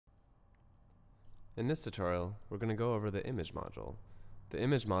In this tutorial, we're going to go over the image module. The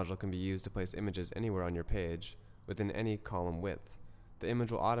image module can be used to place images anywhere on your page within any column width. The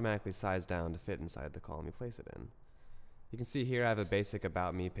image will automatically size down to fit inside the column you place it in. You can see here I have a basic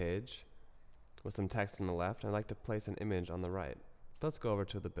About Me page with some text on the left, and I'd like to place an image on the right. So let's go over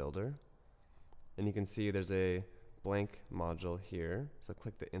to the builder, and you can see there's a blank module here. So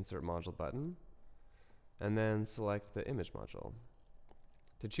click the Insert Module button, and then select the image module.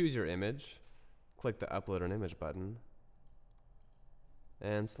 To choose your image, click the Upload an Image button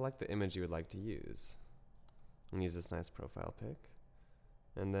and select the image you would like to use. And use this nice profile pic.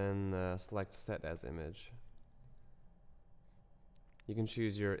 And then select Set as Image. You can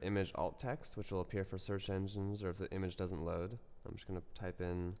choose your image alt text, which will appear for search engines or if the image doesn't load. I'm just going to type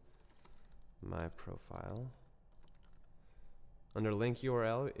in my profile. Under link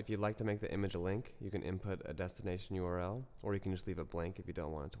URL, if you'd like to make the image a link, you can input a destination URL, or you can just leave it blank if you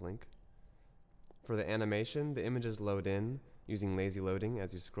don't want it to link. For the animation, the images load in using lazy loading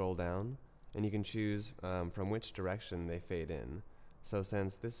as you scroll down, and you can choose from which direction they fade in. So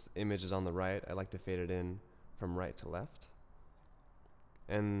since this image is on the right, I like to fade it in from right to left.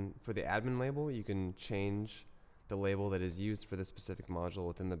 And for the admin label, you can change the label that is used for this specific module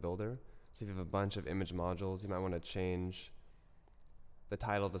within the builder. So if you have a bunch of image modules, you might want to change the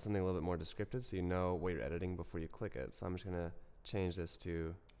title to something a little bit more descriptive so you know what you're editing before you click it. So I'm just going to change this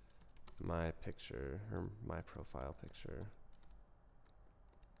to my picture, or my profile picture.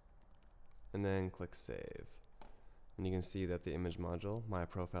 And then click Save. And you can see that the image module, my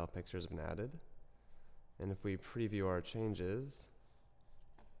profile picture, has been added. And if we preview our changes,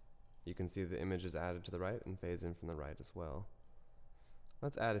 you can see the image is added to the right and fades in from the right as well.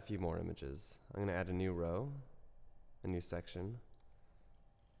 Let's add a few more images. I'm going to add a new row, a new section,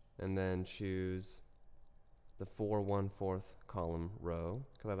 and then choose the 4 1/4 column row,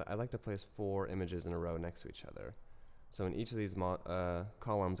 because I like to place 4 images in a row next to each other. So in each of these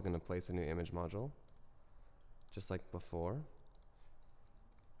columns, I'm going to place a new image module, just like before.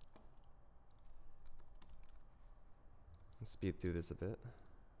 Let's speed through this a bit.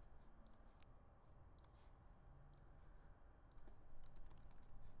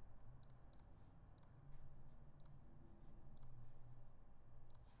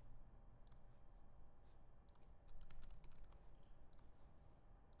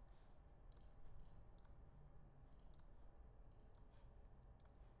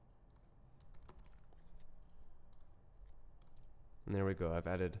 And there we go. I've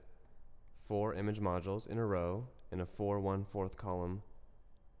added 4 image modules in a row in a 4 1/4 column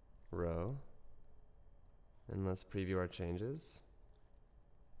row. And let's preview our changes.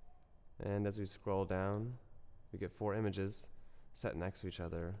 And as we scroll down, we get 4 images set next to each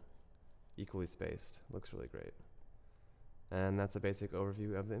other, equally spaced. Looks really great. And that's a basic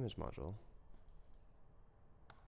overview of the image module.